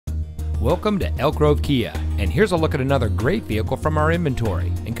Welcome to Elk Grove Kia, and here's a look at another great vehicle from our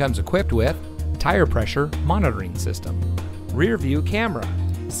inventory, and comes equipped with tire pressure monitoring system, rear view camera,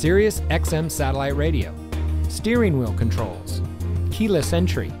 Sirius XM satellite radio, steering wheel controls, keyless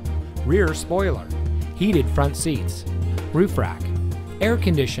entry, rear spoiler, heated front seats, roof rack, air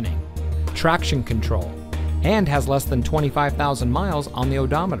conditioning, traction control, and has less than 25,000 miles on the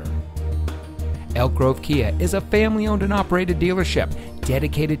odometer. Elk Grove Kia is a family-owned and operated dealership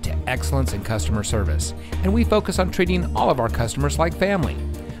dedicated to excellence in customer service, and we focus on treating all of our customers like family.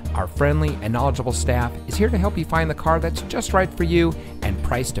 Our friendly and knowledgeable staff is here to help you find the car that's just right for you and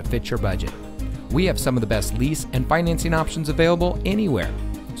priced to fit your budget. We have some of the best lease and financing options available anywhere.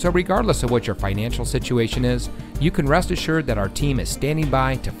 So regardless of what your financial situation is, you can rest assured that our team is standing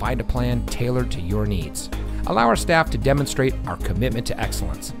by to find a plan tailored to your needs. Allow our staff to demonstrate our commitment to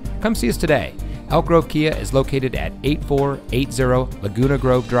excellence. Come see us today. Elk Grove Kia is located at 8480 Laguna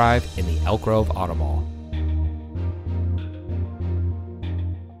Grove Drive in the Elk Grove Auto Mall.